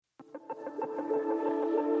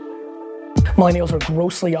Millennials are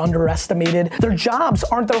grossly underestimated. Their jobs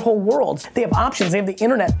aren't their whole worlds. They have options, they have the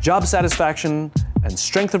internet. Job satisfaction and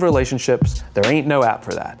strength of relationships, there ain't no app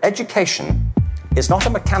for that. Education is not a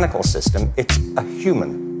mechanical system, it's a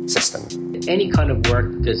human system. Any kind of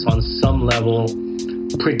work that's on some level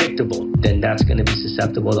predictable, then that's going to be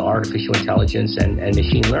susceptible to artificial intelligence and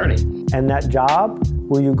machine learning. And that job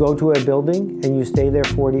where you go to a building and you stay there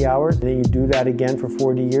 40 hours and then you do that again for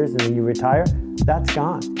 40 years and then you retire, that's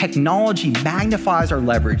gone. Technology magnifies our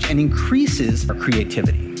leverage and increases our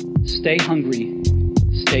creativity. Stay hungry,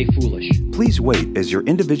 stay foolish. Please wait as your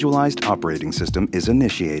individualized operating system is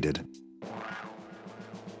initiated.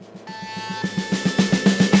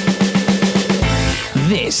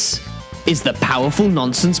 This is the Powerful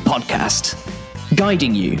Nonsense Podcast,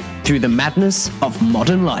 guiding you through the madness of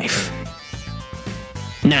modern life.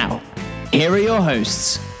 Now, here are your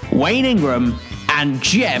hosts, Wayne Ingram and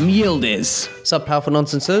Jem Yildiz. Sup, Powerful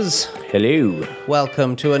Nonsenses? Hello.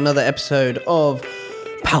 Welcome to another episode of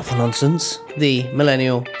Powerful Nonsense, the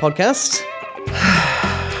Millennial Podcast.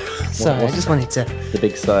 Sorry, I just wanted to... The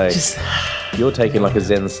big sigh. You're taking like a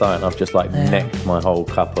Zen sigh and I've just like necked my whole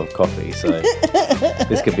cup of coffee, so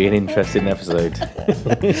this could be an interesting episode.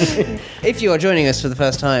 If you are joining us for the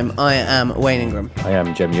first time, I am Wayne Ingram. I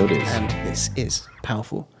am Jem Yildiz. And this is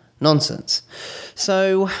Powerful Nonsense.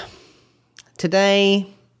 So, today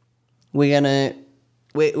we're gonna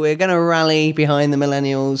rally behind the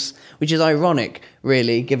millennials, which is ironic,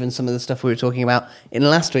 really, given some of the stuff we were talking about in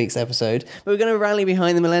last week's episode. But we're going to rally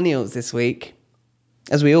behind the millennials this week,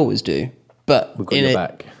 as we always do. But we've got your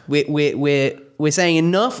back. We're saying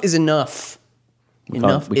enough is enough. We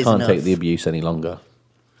can't take the abuse any longer.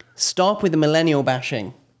 Stop with the millennial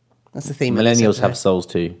bashing. That's the theme. Millennials have souls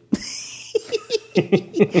too.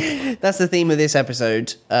 That's the theme of this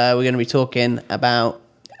episode. We're going to be talking about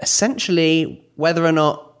essentially whether or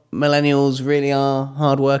not millennials really are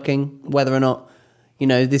hardworking, whether or not,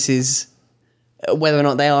 whether or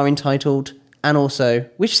not they are entitled, and also,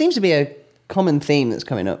 which seems to be a common theme that's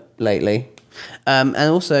coming up lately. And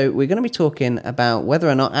also, we're going to be talking about whether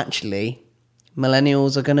or not actually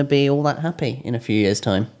millennials are going to be all that happy in a few years'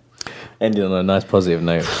 time. Ending on a nice positive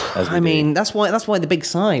note. That's why the big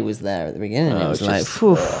sigh was there at the beginning. It was like,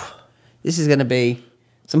 phew, this is going to be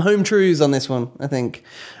some home truths on this one, I think.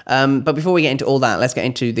 But before we get into all that, let's get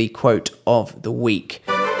into the quote of the week.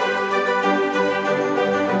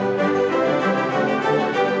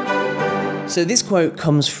 So this quote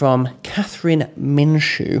comes from Catherine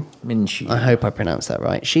Minshew. I hope I pronounced that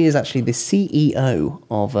right. She is actually the CEO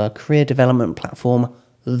of a career development platform,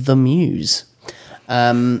 The Muse.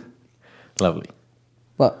 Lovely.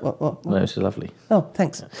 What? No, it's lovely. Oh,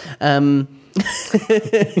 thanks. The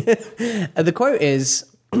quote is,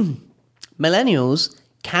 millennials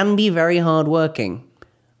can be very hardworking,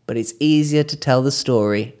 but it's easier to tell the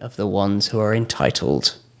story of the ones who are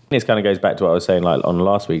entitled. This kind of goes back to what I was saying like on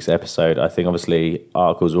last week's episode. I think obviously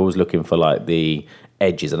articles are always looking for like the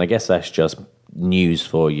edges, and I guess that's just news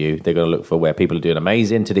for you. They're going to look for where people are doing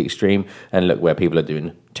amazing to the extreme and look where people are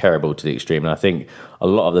doing terrible to the extreme. And I think a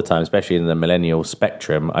lot of the time, especially in the millennial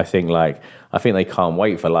spectrum, I think they can't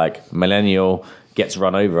wait for like millennial gets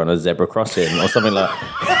run over on a zebra crossing or something like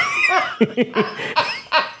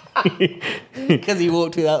because he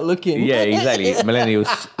walked without looking. Yeah, exactly.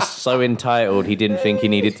 Millennial's so entitled he didn't think he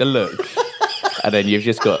needed to look. And then you've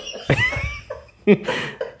just got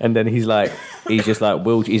and then he's just like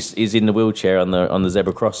he's in the wheelchair on the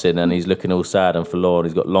zebra crossing and he's looking all sad and forlorn.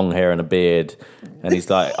 He's got long hair and a beard and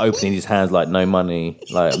he's like opening his hands like no money,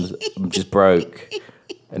 like I'm just broke,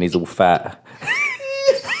 and he's all fat.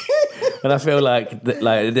 And I feel like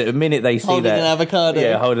the minute they see holding an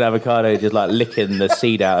avocado, holding an avocado, just like licking the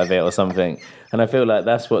seed out of it or something. And I feel like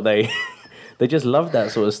that's what they just love,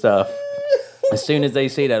 that sort of stuff. As soon as they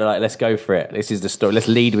see that, they're like, let's go for it. This is the story. Let's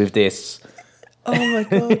lead with this. Oh my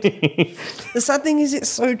God. The sad thing is it's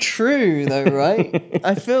so true though, right?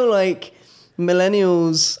 I feel like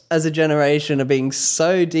millennials as a generation are being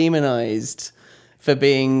so demonized for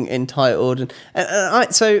being entitled.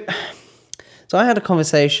 So I had a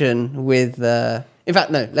conversation with... in fact,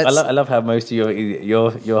 no, let's... I love how most of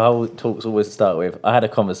your whole talks always start with, I had a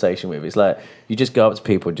conversation with. It's like, you just go up to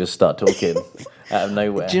people and just start talking out of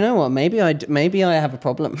nowhere. Do you know what? Maybe I have a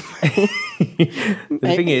problem. The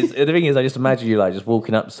thing is, I just imagine you like just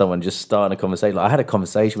walking up to someone, just starting a conversation. Like, I had a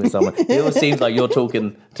conversation with someone. It always seems like you're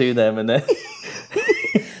talking to them and then...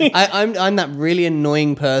 I'm that really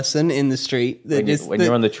annoying person in the street. When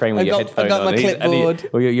you're on the train with your headphones on. I got my clipboard.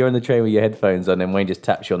 You're on the train with your headphones on and Wayne just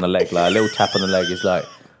taps you on the leg. Like a little tap on the leg is like,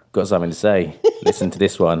 got something to say. Listen to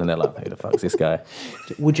this one. And they're like, who the fuck's this guy?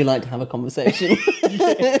 Would you like to have a conversation?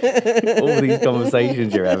 All these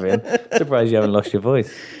conversations you're having. Surprised you haven't lost your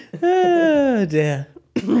voice. Oh, dear.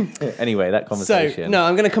 Anyway, that conversation. So, no,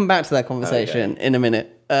 I'm going to come back to that conversation in a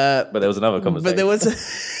minute. But there was another conversation. But there was...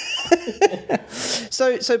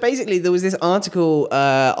 So basically, there was this article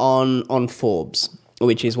on Forbes,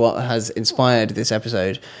 which is what has inspired this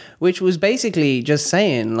episode, which was basically just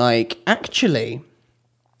saying, like, actually,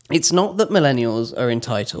 it's not that millennials are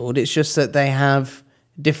entitled, it's just that they have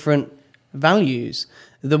different values.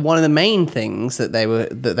 One of the main things that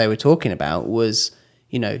they were talking about was,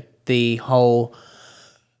 you know, the whole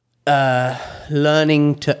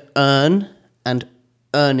learning to earn and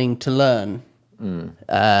earning to learn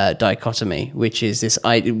dichotomy, which is this.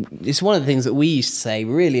 It's one of the things that we used to say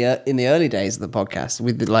really in the early days of the podcast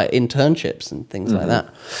with like internships and things like that.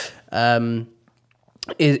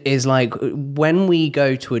 Is like when we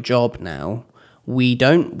go to a job now, we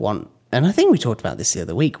don't want, and I think we talked about this the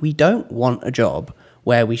other week. We don't want a job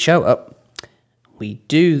where we show up, we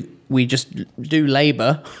just do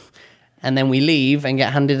labor, and then we leave and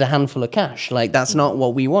get handed a handful of cash. Like that's not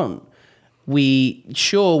what we want. We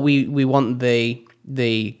want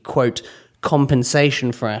the quote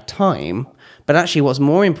compensation for our time, but actually what's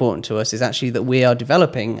more important to us is actually that we are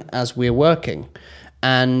developing as we're working.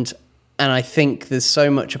 And I think there's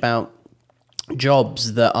so much about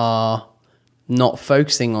jobs that are not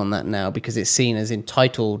focusing on that now because it's seen as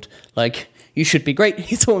entitled, like you should be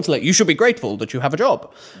great. It's almost like you should be grateful that you have a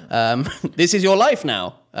job. This is your life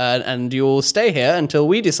now, and you'll stay here until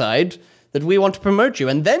we decide that we want to promote you,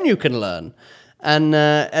 and then you can learn. And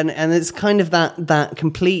it's kind of that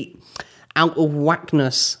complete out of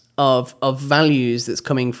whackness of values that's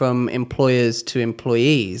coming from employers to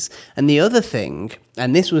employees. And the other thing,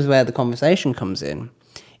 and this was where the conversation comes in,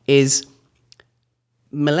 is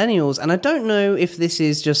millennials, and I don't know if this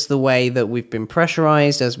is just the way that we've been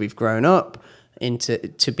pressurized as we've grown up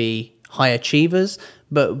to be high achievers,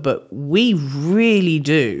 but we really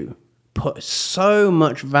do put so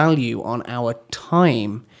much value on our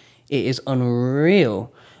time. It is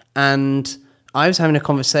unreal. And I was having a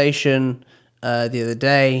conversation the other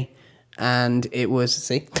day, and it was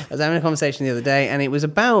about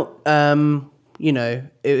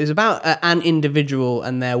it was about an individual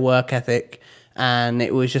and their work ethic, and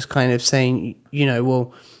it was just kind of saying,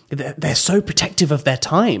 well, they're so protective of their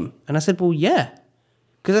time. And I said, well, yeah,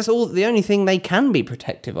 because that's the only thing they can be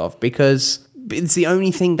protective of, because it's the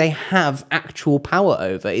only thing they have actual power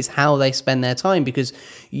over is how they spend their time, because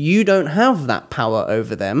you don't have that power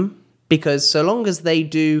over them, because so long as they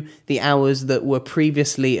do the hours that were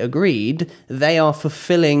previously agreed, they are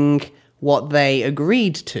fulfilling what they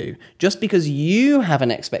agreed to. Just because you have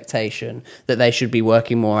an expectation that they should be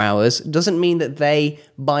working more hours doesn't mean that they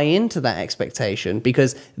buy into that expectation,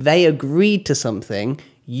 because they agreed to something.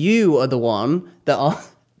 You are the one that are,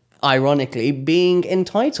 ironically, being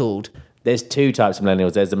entitled. There's two types of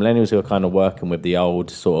millennials. There's the millennials who are kind of working with the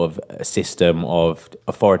old sort of system of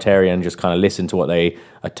authoritarian, just kind of listen to what they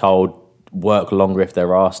are told, work longer if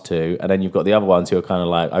they're asked to. And then you've got the other ones who are kind of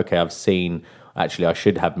like, okay, I've seen, actually I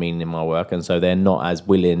should have meaning in my work. And so they're not as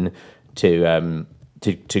willing to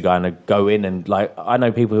kind of go in and, like, I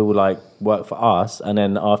know people who will like work for us, and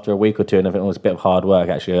then after a week or two and I think, oh, it's a bit of hard work,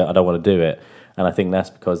 actually I don't want to do it. And I think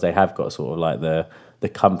that's because they have got sort of like the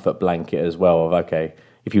comfort blanket as well of, okay,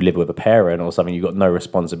 if you live with a parent or something, you've got no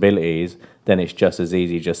responsibilities, then it's just as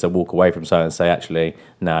easy just to walk away from something and say, actually,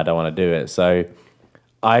 no, I don't want to do it. So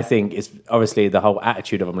I think it's obviously the whole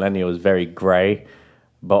attitude of a millennial is very grey,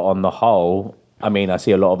 but on the whole, I mean, I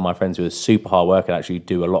see a lot of my friends who are super hard work and actually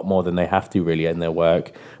do a lot more than they have to really in their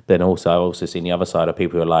work. But then also, I've also seen the other side of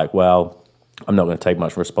people who are like, well, I'm not going to take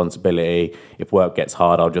much responsibility. If work gets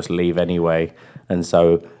hard, I'll just leave anyway. And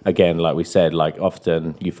so, again, like we said, like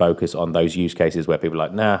often you focus on those use cases where people are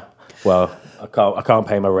like, nah, well, I can't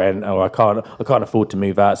pay my rent, or I can't afford to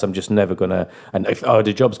move out, so I'm just never gonna. And if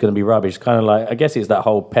the job's gonna be rubbish, kind of like, I guess it's that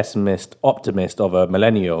whole pessimist optimist of a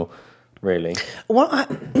millennial, really. Well,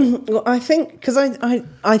 I think, because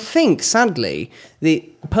I think sadly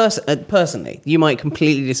personally, you might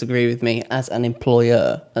completely disagree with me as an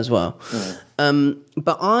employer as well,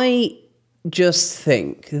 but I just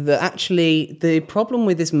think that actually the problem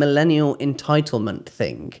with this millennial entitlement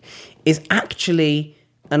thing is actually,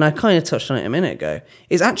 and I kind of touched on it a minute ago,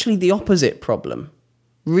 is actually the opposite problem.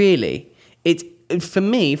 Really, for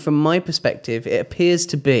me, from my perspective, it appears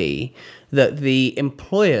to be that the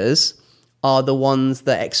employers are the ones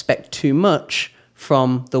that expect too much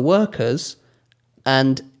from the workers,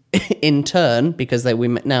 and in turn, because we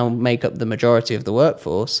now make up the majority of the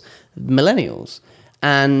workforce, millennials.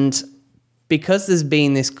 And because there's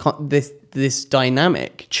been this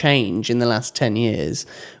dynamic change in the last 10 years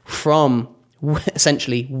from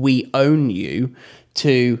essentially we own you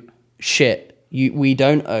to shit, we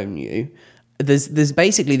don't own you, there's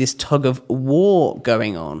basically this tug of war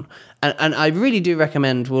going on. And I really do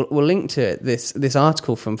recommend, we'll link to it, this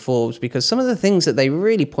article from Forbes, because some of the things that they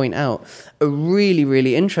really point out are really,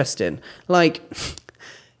 really interesting. Like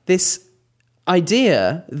this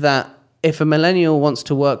idea that if a millennial wants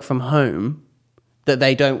to work from home,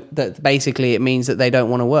 that basically it means that they don't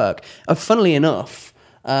want to work. Funnily enough,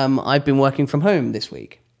 I've been working from home this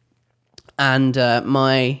week, and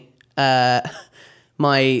my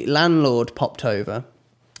landlord popped over,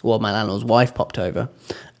 well, my landlord's wife popped over,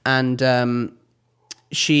 and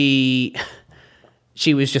she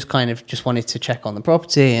was just kind of just wanted to check on the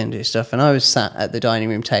property and do stuff, and I was sat at the dining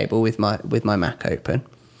room table with my Mac open,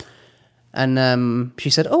 and she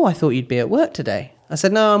said, "Oh, I thought you'd be at work today." I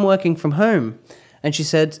said, "No, I'm working from home." And she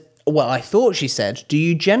said, well, I thought she said, "Do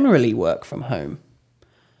you generally work from home?"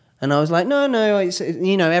 And I was like, no, it's,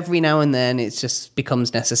 every now and then it just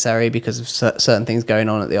becomes necessary because of certain things going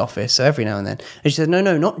on at the office. So every now and then. And she said, no,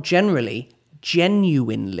 not generally,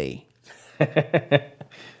 genuinely.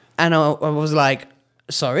 And I was like,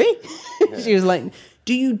 sorry? She was like,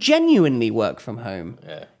 "Do you genuinely work from home?"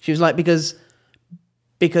 Yeah. She was like, because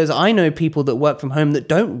I know people that work from home that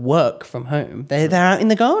don't work from home. They're out in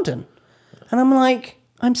the garden. And I'm like,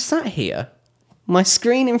 I'm sat here, my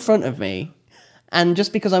screen in front of me, and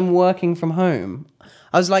just because I'm working from home,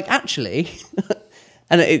 I was like, actually,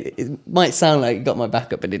 and it might sound like it got my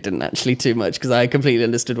back up, but it didn't actually too much because I completely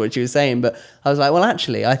understood what she was saying. But I was like, well,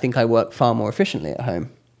 actually, I think I work far more efficiently at home.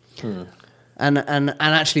 And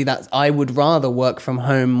actually, I would rather work from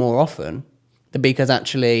home more often because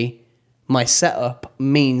actually my setup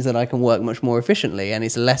means that I can work much more efficiently and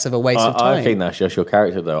it's less of a waste of time. I think that's just your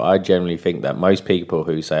character, though. I generally think that most people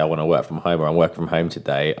who say, I want to work from home or I'm working from home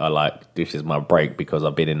today, are like, this is my break because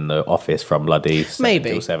I've been in the office from bloody 7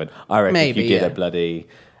 till 7. I reckon if you did a bloody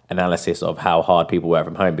analysis of how hard people work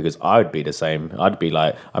from home, because I would be the same. I'd be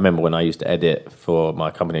like, I remember when I used to edit for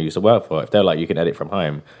my company I used to work for, if they're like, you can edit from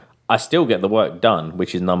home, I still get the work done,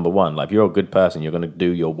 which is number one. Like, if you're a good person, you're going to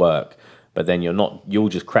do your work. But then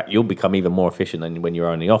you'll become even more efficient than when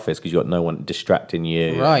you're in the office because you've got no one distracting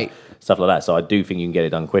you. Right. Stuff like that. So I do think you can get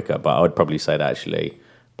it done quicker. But I would probably say that actually,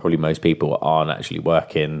 probably most people aren't actually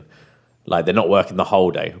working, like they're not working the whole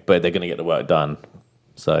day, but they're going to get the work done.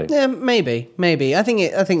 So yeah, maybe. I think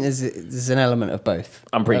there's an element of both.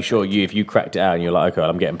 I'm pretty sure if you cracked it out and you're like, okay, well,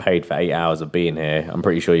 I'm getting paid for 8 hours of being here, I'm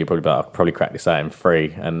pretty sure you're probably crack this out in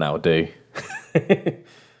 3 and that'll do.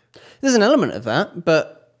 There's an element of that,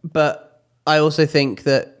 but I also think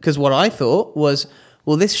that, because what I thought was,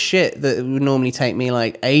 well, this shit that would normally take me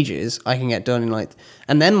like ages, I can get done in like,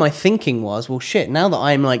 and then my thinking was, well, shit, now that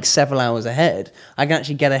I'm like several hours ahead, I can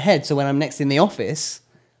actually get ahead. So when I'm next in the office,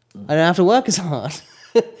 I don't have to work as hard.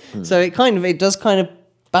 So it does kind of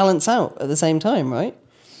balance out at the same time, right?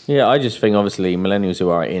 Yeah, I just think obviously millennials who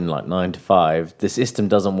are in like 9 to 5, the system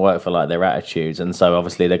doesn't work for like their attitudes, and so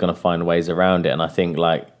obviously they're going to find ways around it. And I think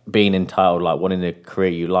like being entitled, like wanting a career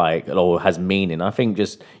you like or has meaning, I think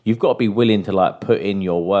just you've got to be willing to like put in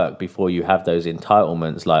your work before you have those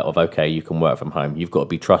entitlements like of, okay, you can work from home. You've got to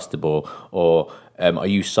be trustable, or are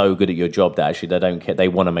you so good at your job that actually they don't care? They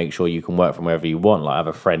want to make sure you can work from wherever you want. Like I have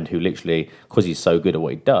a friend who literally, because he's so good at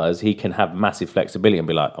what he does, he can have massive flexibility and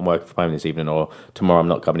be like, I'm working from home this evening, or tomorrow I'm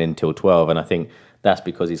not coming in until 12. And I think that's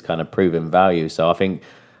because he's kind of proven value. So I think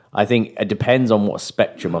it depends on what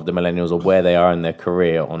spectrum of the millennials or where they are in their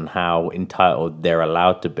career on how entitled they're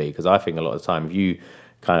allowed to be. Because I think a lot of the time, if you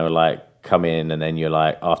kind of like come in and then you're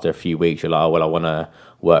like, after a few weeks, you're like, oh, well, I want to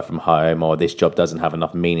work from home, or this job doesn't have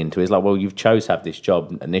enough meaning to it. It's like, well, you've chose to have this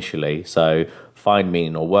job initially, so find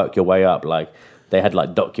meaning or work your way up. Like they had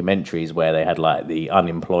like documentaries where they had like the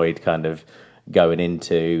unemployed kind of going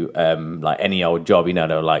into like any old job, they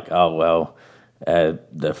were like, oh, well,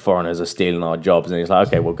 the foreigners are stealing our jobs. And it's like,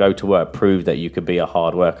 okay, well, go to work, prove that you could be a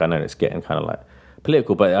hard worker. I know it's getting kind of like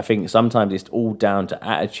political, but I think sometimes it's all down to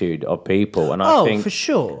attitude of people. And I think for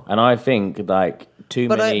sure. And I think like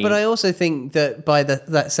But I also think that by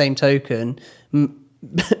that same token,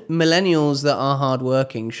 millennials that are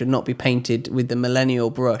hardworking should not be painted with the millennial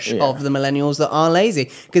brush of the millennials that are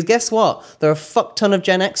lazy. Because guess what? There are a fuck ton of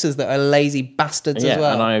Gen Xers that are lazy bastards as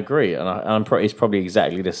well. And I agree. And it's probably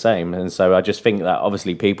exactly the same. And so I just think that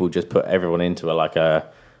obviously people just put everyone into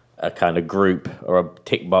a a kind of group or a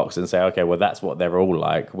tick box and say, okay, well, that's what they're all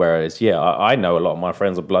like. Whereas, I know a lot of my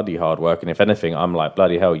friends are bloody hard work. And if anything, I'm like,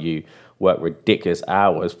 bloody hell, you work ridiculous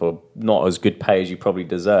hours for not as good pay as you probably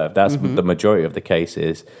deserve. That's the majority of the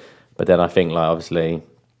cases. But then I think, like, obviously,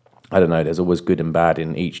 I don't know, there's always good and bad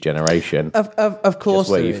in each generation. Of course,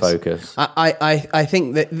 just where you focus. I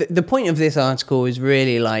think that the point of this article is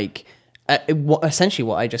really like, essentially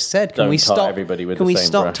what I just said. Can we stop everybody with? Can we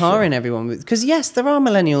stop tarring everyone? Because yes, there are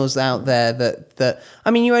millennials out there that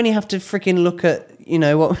I mean, you only have to freaking look at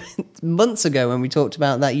what months ago when we talked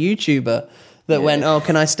about that YouTuber that went, oh,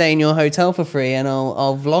 can I stay in your hotel for free and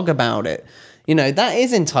I'll vlog about it. That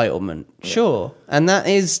is entitlement, sure, and that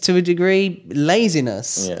is to a degree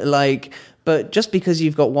laziness. But just because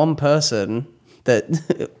you've got one person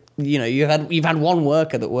that. You've had one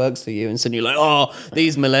worker that works for you, and suddenly you're like, oh,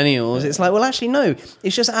 these millennials. It's like, well, actually, no.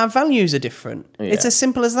 It's just our values are different. Yeah. It's as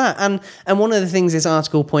simple as that. And one of the things this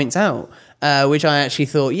article points out, which I actually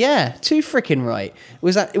thought, too freaking right,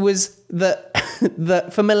 was that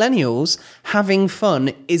that for millennials, having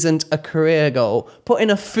fun isn't a career goal.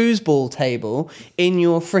 Putting a foosball table in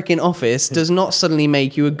your freaking office does not suddenly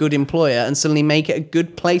make you a good employer and suddenly make it a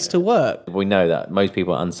good place to work. We know that most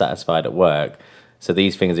people are unsatisfied at work. So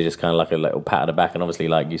these things are just kind of like a little pat on the back. And obviously,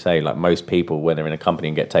 like you say, like most people, when they're in a company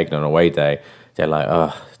and get taken on a away day, they're like,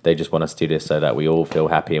 oh, they just want us to do this so that we all feel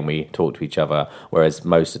happy and we talk to each other. Whereas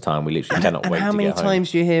most of the time, we literally cannot wait to get home. And how many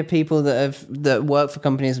times do you hear people that work for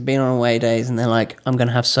companies have been on away days and they're like, I'm going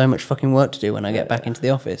to have so much fucking work to do when I get back into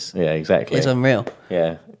the office. Yeah, exactly. It's unreal.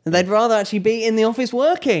 Yeah. They'd rather actually be in the office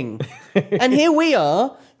working. And here we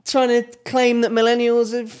are, trying to claim that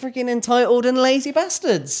millennials are freaking entitled and lazy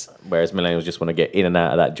bastards. Whereas millennials just want to get in and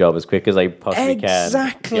out of that job as quick as they possibly can.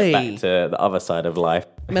 Exactly. Get back to the other side of life.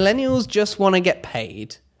 Millennials just want to get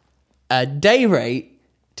paid a day rate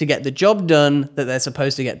to get the job done that they're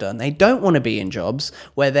supposed to get done. They don't want to be in jobs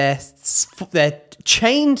where they're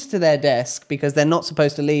chained to their desk because they're not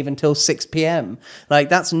supposed to leave until 6 p.m. Like,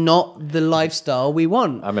 that's not the lifestyle we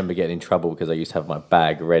want. I remember getting in trouble because I used to have my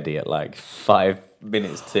bag ready at like 5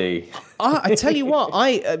 minutes to. I tell you what,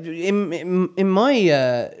 in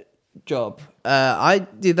my job,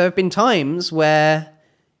 there have been times where,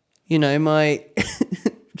 my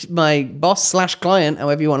my boss / client,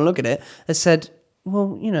 however you want to look at it, has said,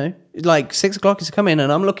 well, like 6 o'clock is coming,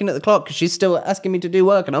 and I'm looking at the clock because she's still asking me to do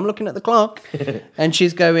work, and I'm looking at the clock, and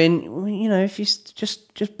she's going, well, if you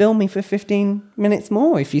just bill me for 15 minutes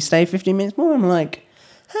more, if you stay 15 minutes more. I'm like,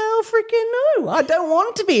 hell freaking no. I don't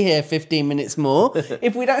want to be here 15 minutes more.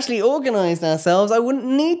 If we'd actually organised ourselves, I wouldn't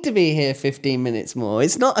need to be here 15 minutes more.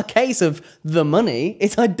 It's not a case of the money.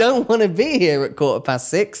 It's I don't want to be here at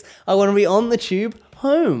 6:15. I want to be on the tube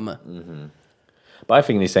home. Mm-hmm. But I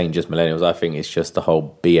think this ain't just millennials. I think it's just the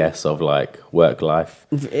whole BS of like work life.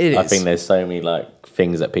 It is. I think there's so many like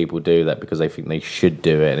things that people do that because they think they should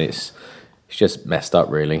do it, and it's just messed up,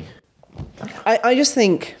 really. I just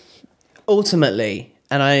think ultimately,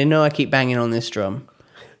 and I know I keep banging on this drum,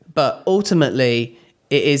 but ultimately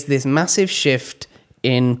it is this massive shift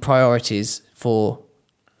in priorities for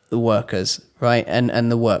the workers, right,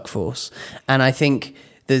 and the workforce. And I think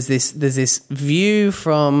there's this view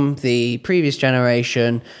from the previous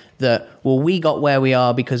generation that, well, we got where we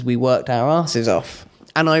are because we worked our asses off.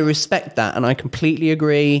 And I respect that, and I completely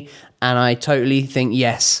agree, and I totally think,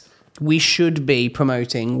 yes, we should be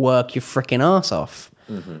promoting work your frickin' ass off.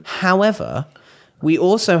 Mm-hmm. However, we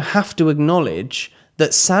also have to acknowledge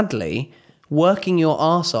that, sadly, working your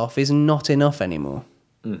arse off is not enough anymore.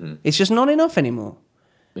 Mm-hmm. It's just not enough anymore.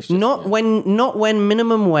 Not when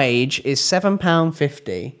minimum wage is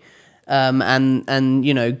 £7.50,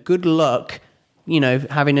 and good luck,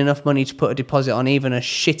 having enough money to put a deposit on even a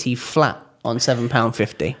shitty flat on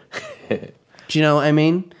 £7.50. Do you know what I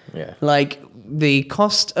mean? Yeah. Like, the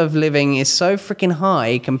cost of living is so freaking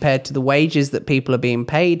high compared to the wages that people are being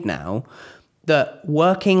paid now, that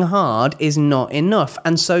working hard is not enough.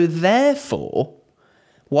 And so therefore,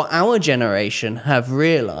 what our generation have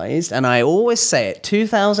realised, and I always say it,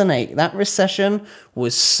 2008, that recession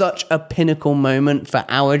was such a pinnacle moment for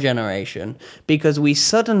our generation, because we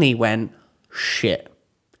suddenly went, shit,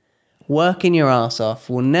 working your ass off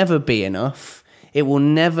will never be enough. It will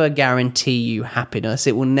never guarantee you happiness.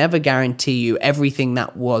 It will never guarantee you everything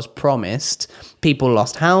that was promised. People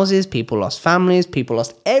lost houses, people lost families, people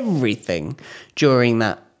lost everything during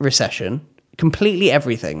that recession. Completely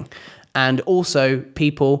everything. And also,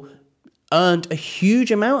 people earned a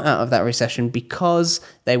huge amount out of that recession because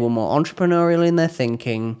they were more entrepreneurial in their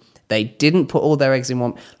thinking. They didn't put all their eggs in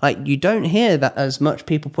one. Like, you don't hear that as much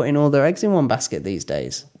people putting all their eggs in one basket these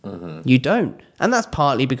days. You don't. And that's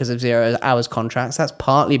partly because of 0 hours contracts. That's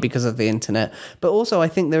partly because of the internet. But also, I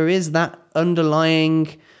think there is that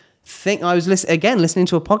underlying thing. I was listening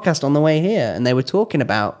to a podcast on the way here, and they were talking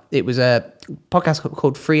about, it was a podcast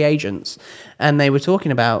called Free Agents, and they were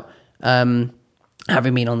talking about having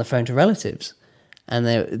been on the phone to relatives. And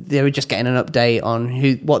they were just getting an update on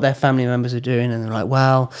what their family members are doing, and they're like,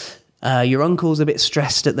 well, your uncle's a bit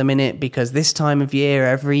stressed at the minute because this time of year,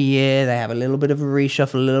 every year, they have a little bit of a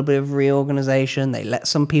reshuffle, a little bit of reorganization. They let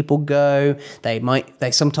some people go. They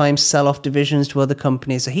sometimes sell off divisions to other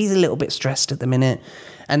companies. So he's a little bit stressed at the minute.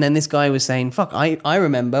 And then this guy was saying, fuck, I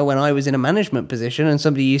remember when I was in a management position and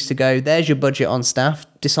somebody used to go, there's your budget on staff,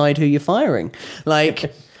 decide who you're firing.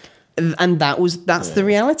 Like, and that's the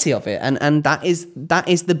reality of it. And that is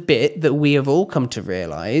the bit that we have all come to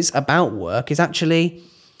realize about work is actually,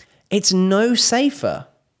 it's no safer.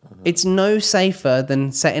 It's no safer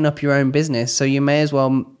than setting up your own business. So you may as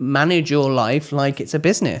well manage your life like it's a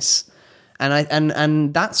business.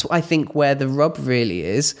 And that's, I think, where the rub really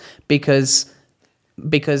is, because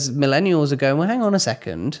millennials are going, well, hang on a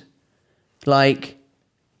second. Like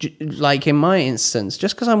in my instance,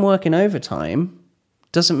 just because I'm working overtime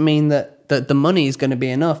doesn't mean that the money is going to be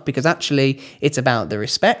enough, because actually it's about the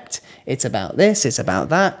respect. It's about this. It's about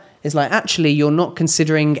that. It's like, actually, you're not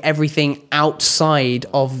considering everything outside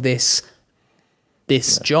of this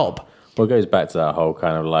job. Well, it goes back to that whole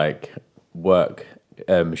kind of like work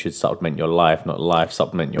should supplement your life, not life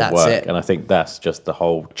supplement your work. It. And I think that's just the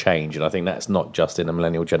whole change. And I think that's not just in the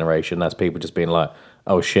millennial generation. That's people just being like,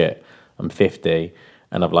 oh shit, I'm 50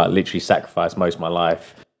 and I've like literally sacrificed most of my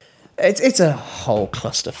life. It's a whole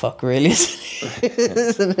clusterfuck, really,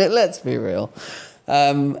 isn't it? Let's be real.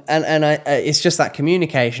 It's just that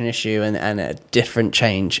communication issue and a different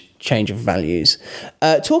change of values.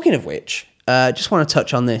 Talking of which, just want to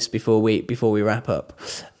touch on this before we wrap up.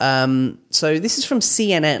 So this is from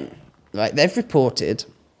CNN. Right, they've reported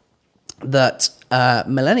that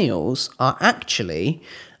millennials are actually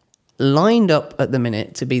lined up at the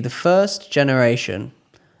minute to be the first generation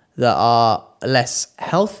that are less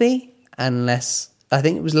healthy and less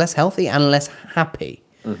happy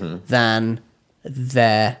than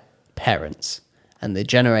their parents and the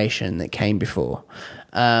generation that came before.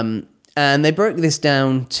 And they broke this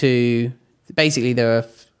down to, basically there are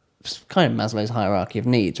kind of Maslow's hierarchy of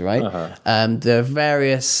needs, right? There are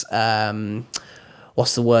various,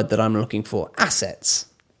 what's the word that I'm looking for? Assets.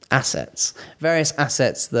 Various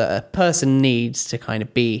assets that a person needs to kind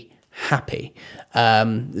of be happy.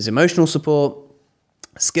 There's emotional support,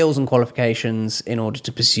 skills and qualifications in order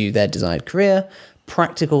to pursue their desired career,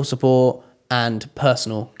 practical support, and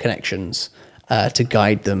personal connections to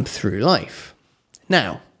guide them through life.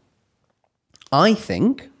 Now, I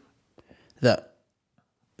think that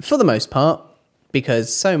for the most part,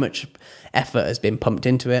 because so much effort has been pumped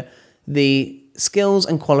into it, the skills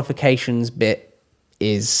and qualifications bit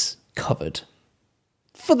is covered.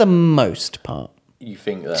 For the most part. You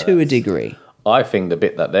think that? To a degree. I think the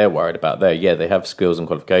bit that they're worried about there, they have skills and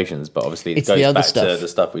qualifications, but obviously it goes back to the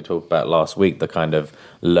stuff we talked about last week, the kind of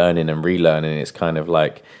learning and relearning. It's kind of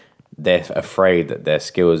like they're afraid that their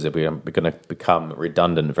skills are going to become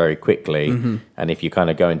redundant very quickly. And if you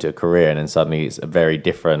kind of go into a career and then suddenly it's a very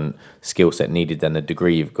different skill set needed than the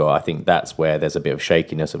degree you've got, I think that's where there's a bit of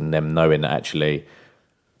shakiness of them knowing that actually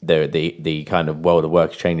the kind of world of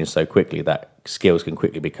work is changing so quickly that skills can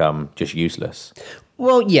quickly become just useless.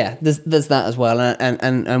 Well, yeah, there's that as well,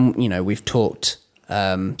 and you know, we've talked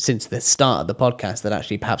since the start of the podcast that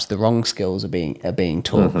actually perhaps the wrong skills are being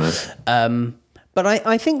taught. But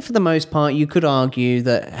I think for the most part, you could argue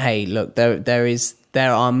that, hey, look, there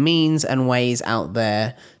are means and ways out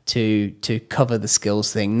there to cover the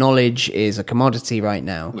skills thing. Knowledge is a commodity right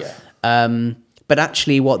now. But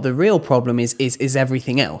actually, what the real problem is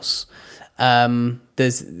everything else.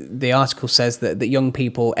 The article says that young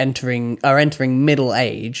people are entering middle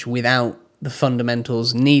age without the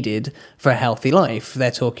fundamentals needed for a healthy life. They're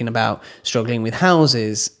talking about struggling with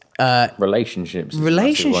houses, relationships,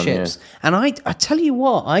 and I tell you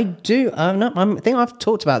what, I think I've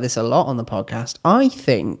talked about this a lot on the podcast. I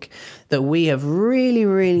think that we have really,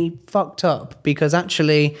 really fucked up because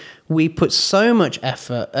actually we put so much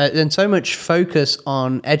effort and so much focus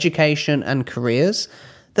on education and careers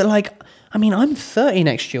that, like, I mean, I'm 30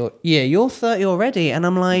 next year. Yeah, you're 30 already. And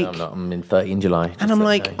I'm like... No, I'm not. I'm in 30 in July. And I'm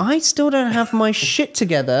like, I still don't have my shit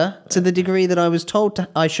together to the degree that I was told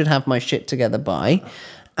I should have my shit together by.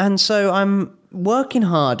 And so I'm working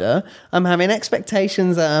harder. I'm having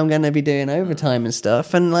expectations that I'm going to be doing overtime and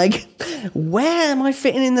stuff. And like, where am I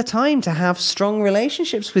fitting in the time to have strong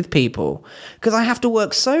relationships with people? Because I have to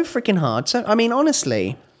work so freaking hard. So, I mean,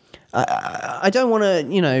 honestly, I don't want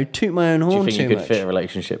to, toot my own horn too much. Do you think you could fit a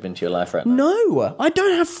relationship into your life right now? No, I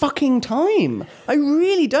don't have fucking time. I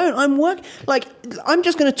really don't. I'm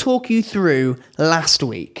just going to talk you through last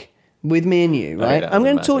week. With me and you, right? I'm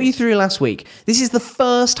going to talk you through last week. This is the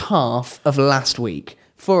first half of last week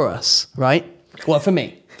for us, right? Well, for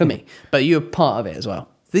me. But you're part of it as well.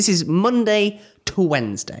 This is Monday to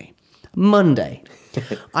Wednesday. Monday,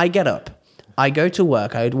 I get up. I go to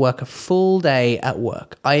work. I would work a full day at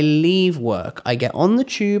work. I leave work. I get on the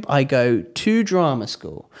tube. I go to drama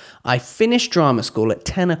school. I finish drama school at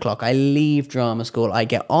 10 o'clock. I leave drama school. I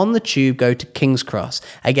get on the tube, go to King's Cross.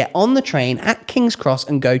 I get on the train at King's Cross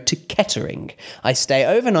and go to Kettering. I stay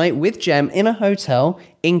overnight with Jem in a hotel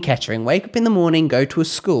in Kettering. Wake up in the morning, go to a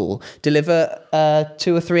school, deliver a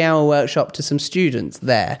 2 or 3 hour workshop to some students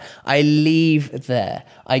there. I leave there.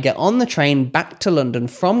 I get on the train back to London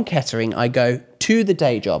from Kettering. I go to the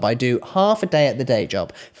day job. I do half a day at the day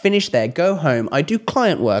job, finish there, go home. I do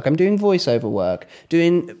client work. I'm doing voiceover work,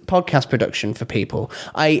 doing podcast production for people.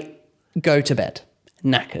 I go to bed,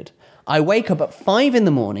 knackered. I wake up at 5 in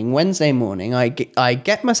the morning, Wednesday morning. I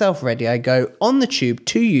get myself ready. I go on the tube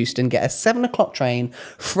to Euston, get a 7 o'clock train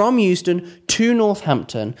from Euston to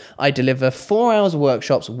Northampton. I deliver 4 hours of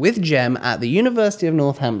workshops with Jem at the University of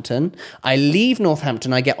Northampton. I leave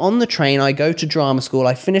Northampton. I get on the train. I go to drama school.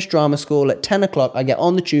 I finish drama school at 10 o'clock. I get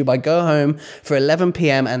on the tube. I go home for 11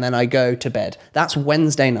 p.m. and then I go to bed. That's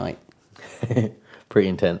Wednesday night. Pretty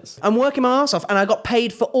intense. I'm working my ass off, and I got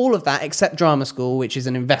paid for all of that except drama school, which is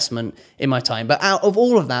an investment in my time. But out of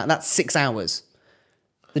all of that, that's 6 hours.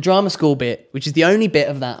 The drama school bit, which is the only bit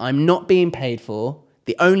of that I'm not being paid for,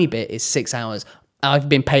 the only bit is 6 hours. I've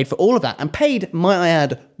been paid for all of that, and paid, might I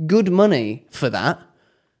add, good money for that.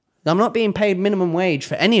 I'm not being paid minimum wage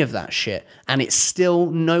for any of that shit, and it's still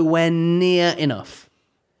nowhere near enough.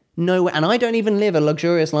 Nowhere, and I don't even live a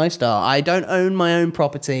luxurious lifestyle. I don't own my own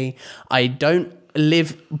property. I don't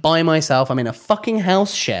live by myself. I'm in a fucking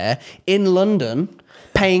house share in London,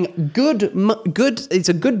 paying good. It's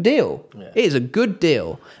a good deal. Yeah. It is a good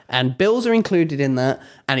deal, and bills are included in that,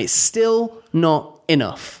 and it's still not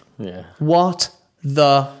enough. Yeah. What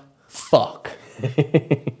the fuck?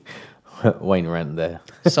 Wayne Rent there.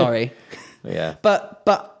 Sorry. Yeah. But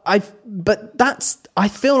I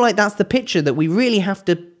feel like that's the picture that we really have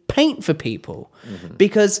to paint for people,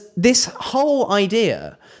 because this whole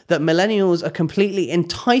idea that millennials are completely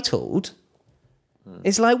entitled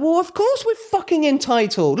is like, well, of course we're fucking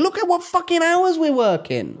entitled. Look at what fucking hours we're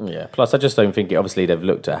working. Yeah. Plus, I just don't think obviously they've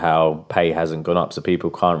looked at how pay hasn't gone up, so people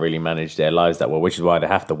can't really manage their lives that well, which is why they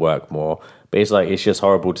have to work more. But it's just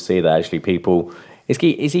horrible to see that actually people.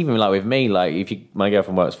 It's even like with me, like my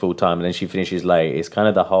girlfriend works full time and then she finishes late. It's kind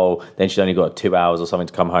of the whole, then she's only got 2 hours or something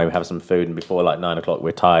to come home, have some food, and before like 9 o'clock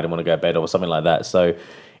we're tired and want to go to bed or something like that. So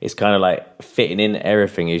it's kind of like fitting in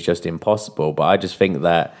everything is just impossible. But I just think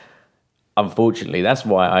that unfortunately that's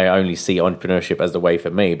why I only see entrepreneurship as the way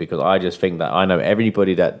for me, because I just think that I know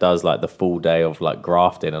everybody that does like the full day of like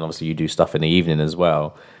grafting, and obviously you do stuff in the evening as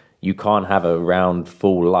well. You can't have a round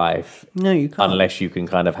full life. No, you can't. Unless you can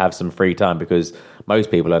kind of have some free time, because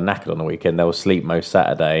most people are knackered on the weekend. They'll sleep most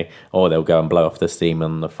Saturday, or they'll go and blow off the steam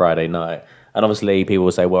on the Friday night. And obviously people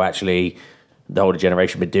will say, well, actually, the older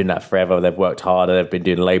generation have been doing that forever. They've worked harder. They've been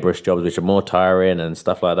doing laborious jobs, which are more tiring and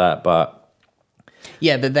stuff like that. But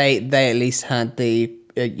yeah, but they at least had the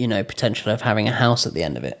potential of having a house at the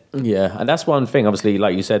end of it. Yeah, and that's one thing. Obviously,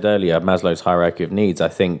 like you said earlier, Maslow's hierarchy of needs. I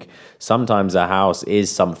think sometimes a house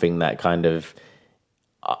is something that kind of.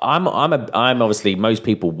 I'm obviously, most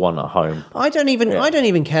people want a home. I don't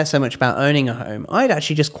even care so much about owning a home. I'd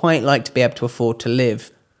actually just quite like to be able to afford to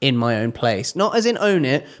live in my own place, not as in own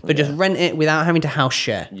it, but just rent it without having to house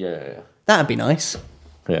share. Yeah, that'd be nice.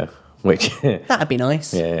 Yeah, that'd be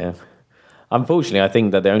nice. Yeah. Unfortunately, I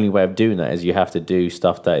think that the only way of doing that is you have to do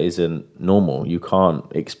stuff that isn't normal. You can't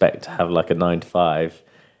expect to have like a 9 to 5,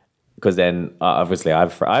 because then obviously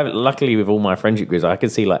I've luckily with all my friendship groups, I can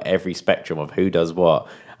see like every spectrum of who does what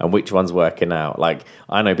and which one's working out. Like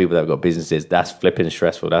I know people that have got businesses, that's flipping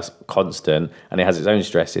stressful, that's constant, and it has its own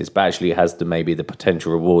stresses, but actually it has maybe the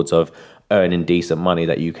potential rewards of earning decent money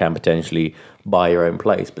that you can potentially buy your own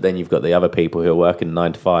place. But then you've got the other people who are working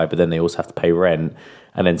 9 to 5, but then they also have to pay rent.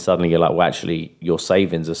 And then suddenly you're like, well, actually, your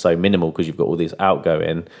savings are so minimal because you've got all this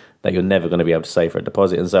outgoing that you're never going to be able to save for a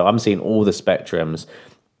deposit. And so I'm seeing all the spectrums.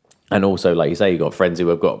 And also, like you say, you've got friends who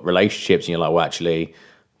have got relationships and you're like, well, actually,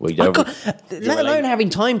 We don't, let alone having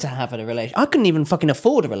time to have a relationship. I couldn't even fucking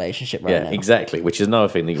afford a relationship right now. Yeah, exactly. Which is another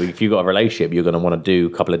thing. If you've got a relationship, you're going to want to do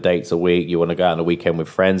a couple of dates a week. You want to go out on a weekend with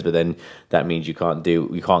friends, but then that means you can't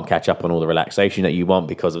catch up on all the relaxation that you want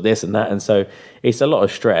because of this and that. And so it's a lot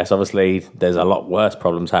of stress. Obviously, there's a lot worse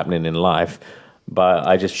problems happening in life, but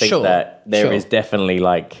I just think that there is definitely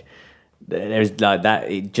there's like that.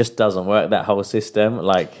 It just doesn't work, that whole system.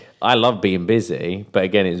 Like, I love being busy, but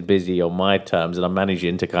again, it's busy on my terms, and I'm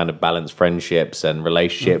managing to kind of balance friendships and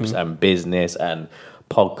relationships and business and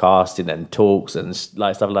podcasting and talks and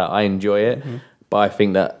like stuff like that. I enjoy it, but I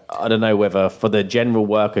think that, I don't know whether for the general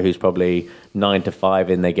worker who's probably 9 to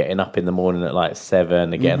 5 and they're getting up in the morning at like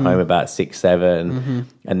 7, they're getting home about 6, 7,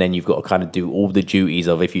 and then you've got to kind of do all the duties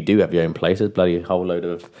of, if you do have your own place, there's bloody whole load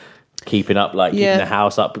of keeping up, like keeping the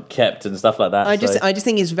house up kept and stuff like that. I just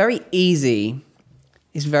think it's very easy.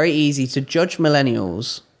 It's very easy to judge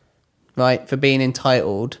millennials, right, for being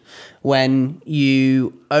entitled when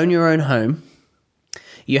you own your own home,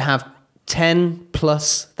 you have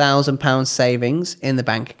 £10,000+ savings in the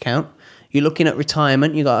bank account, you're looking at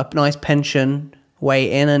retirement, you got a nice pension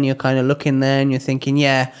way in, and you're kind of looking there and you're thinking,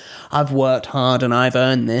 yeah, I've worked hard and I've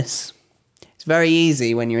earned this. It's very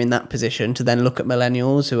easy when you're in that position to then look at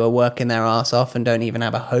millennials who are working their ass off and don't even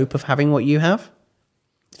have a hope of having what you have.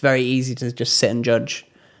 It's very easy to just sit and judge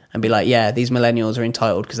and be like, yeah, these millennials are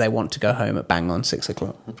entitled because they want to go home at bang on 6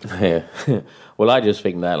 o'clock. Yeah. Well, I just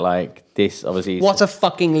think that, like, this obviously... What a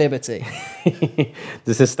fucking liberty. The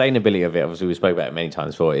sustainability of it, obviously we spoke about it many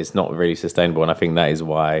times before, it's not really sustainable, and I think that is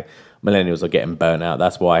why millennials are getting burnt out.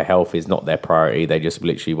 That's why health is not their priority. They just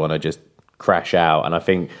literally want to just crash out, and I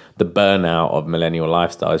think the burnout of millennial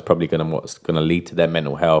lifestyle is probably what's going to lead to their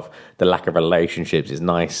mental health. The lack of relationships is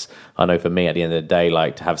nice. I know for me, at the end of the day,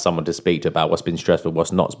 like, to have someone to speak to about what's been stressful,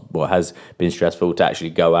 what has been stressful, to actually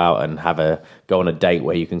go out and go on a date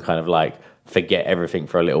where you can kind of like forget everything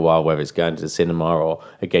for a little while, whether it's going to the cinema or,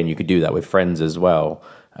 again, you could do that with friends as well,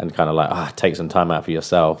 and kind of like take some time out for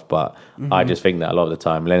yourself. But I just think that a lot of the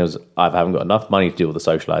time millennials either haven't got enough money to do all the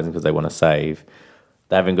socializing because they want to save.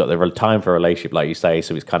 They haven't got the time for a relationship, like you say,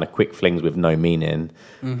 so it's kind of quick flings with no meaning.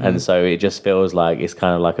 And so it just feels like it's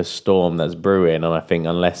kind of like a storm that's brewing, and I think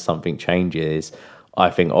unless something changes, I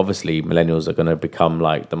think obviously millennials are going to become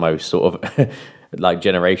like the most sort of like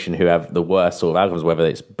generation who have the worst sort of outcomes, whether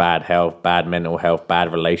it's bad health, bad mental health,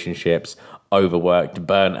 bad relationships, overworked,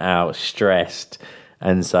 burnt out, stressed.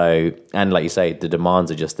 And so, and like you say, the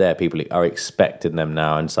demands are just there. People are expecting them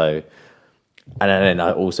now. And so... And then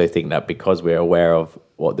I also think that because we're aware of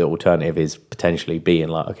what the alternative is potentially being,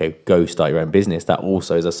 like, okay, go start your own business, that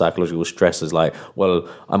also is a psychological stress. Is like, well,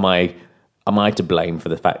 am I to blame for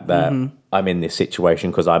the fact that I'm in this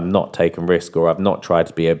situation because I'm not taking risk, or I've not tried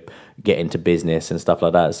to get into business and stuff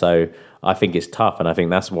like that? So I think it's tough, and I think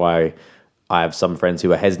that's why I have some friends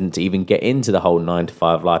who are hesitant to even get into the whole 9 to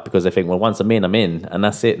 5 life, because they think, well, once I'm in, and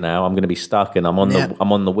that's it now. I'm going to be stuck, and I'm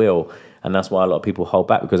on the wheel. And that's why a lot of people hold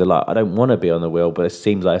back, because they're like, I don't want to be on the wheel, but it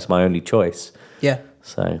seems like it's my only choice. Yeah.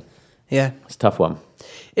 So, yeah. It's a tough one.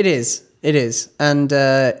 It is. And,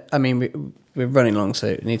 I mean, we're running long,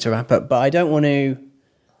 so we need to wrap up. But I don't want to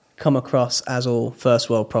come across as all first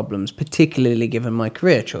world problems, particularly given my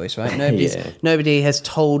career choice, right? Nobody has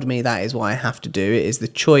told me that is what I have to do. It is the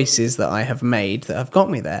choices that I have made that have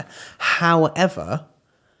got me there. However,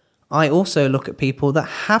 I also look at people that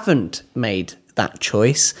haven't made that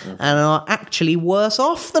choice and are actually worse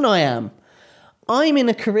off than I am. I'm in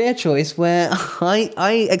a career choice where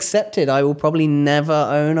I accepted I will probably never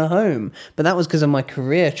own a home, but that was because of my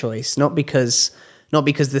career choice, not because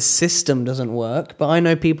the system doesn't work. But I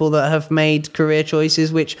know people that have made career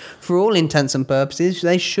choices which, for all intents and purposes,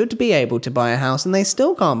 they should be able to buy a house, and they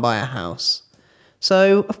still can't buy a house.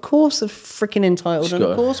 So, of course, they're freaking entitled, and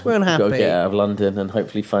of course we're unhappy. Got to get out of London and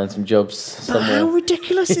hopefully find some jobs somewhere. But how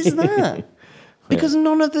ridiculous is that? Because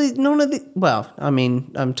none of the well, I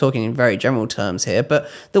mean, I'm talking in very general terms here, but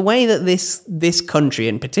the way that this country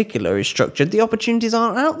in particular is structured, the opportunities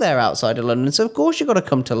aren't out there outside of London. So of course you've got to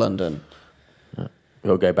come to London.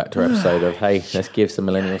 We'll go back to our episode of, hey, let's give some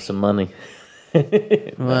millennials some money.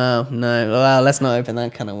 Well, no. Well, let's not open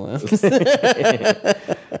that kind of worms.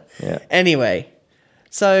 Yeah. Anyway,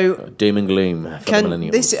 so doom and gloom for the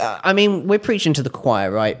millennials. I mean, we're preaching to the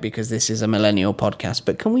choir, right? Because this is a millennial podcast.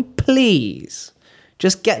 But can we please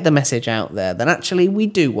just get the message out there that actually we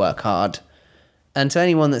do work hard? And to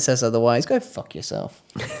anyone that says otherwise, go fuck yourself.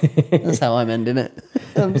 That's how I'm ending it.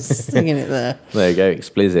 I'm sticking it there. There you go,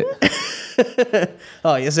 explicit.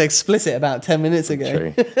 Oh, you're so explicit about 10 minutes ago.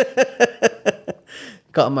 True.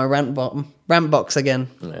 Got on my rant box again.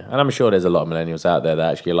 Yeah. And I'm sure there's a lot of millennials out there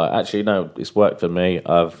that actually like, actually, no, it's worked for me.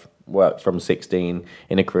 I've worked from 16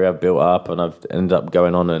 in a career I've built up, and I've ended up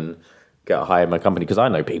going on and get hired in my company because I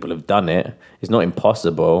know people have done it. It's not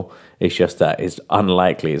impossible. It's just that it's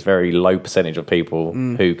unlikely. It's very low percentage of people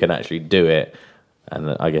who can actually do it.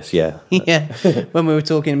 And I guess, yeah. Yeah. When we were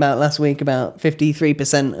talking about last week about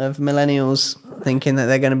 53% of millennials thinking that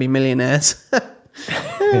they're going to be millionaires.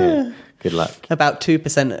 Yeah. Good luck. About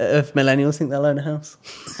 2% of millennials think they'll own a house.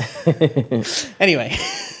 Anyway.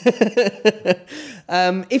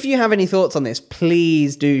 If you have any thoughts on this,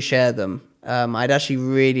 please do share them. I'd actually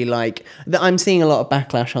really like that. I'm seeing a lot of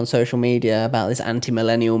backlash on social media about this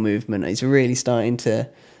anti-millennial movement. It's really starting to,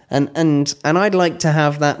 and I'd like to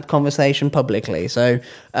have that conversation publicly. So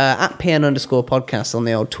at PN_podcast on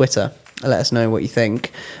the old Twitter, let us know what you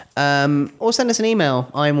think, or send us an email.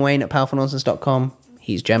 I'm Wayne at powerfulnonsense.com.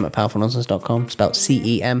 He's Jem at powerfulnonsense.com, spelled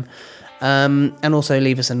CEM. And also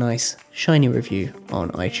leave us a nice shiny review on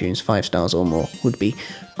iTunes. 5 stars or more would be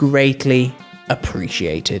greatly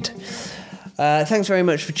appreciated. Thanks very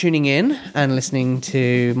much for tuning in and listening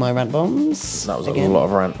to my rant bombs. That was a lot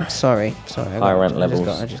of rant. Sorry. High rant levels.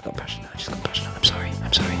 I just got passionate. I'm sorry.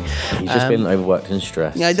 He's just been overworked and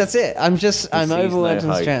stressed. Yeah, that's it. I'm overworked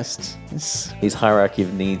and stressed. His hierarchy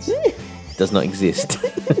of needs does not exist.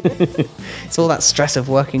 It's all that stress of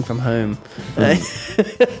working from home.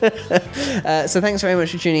 So thanks very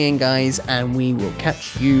much for tuning in, guys, and we will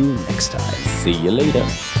catch you next time. See you later.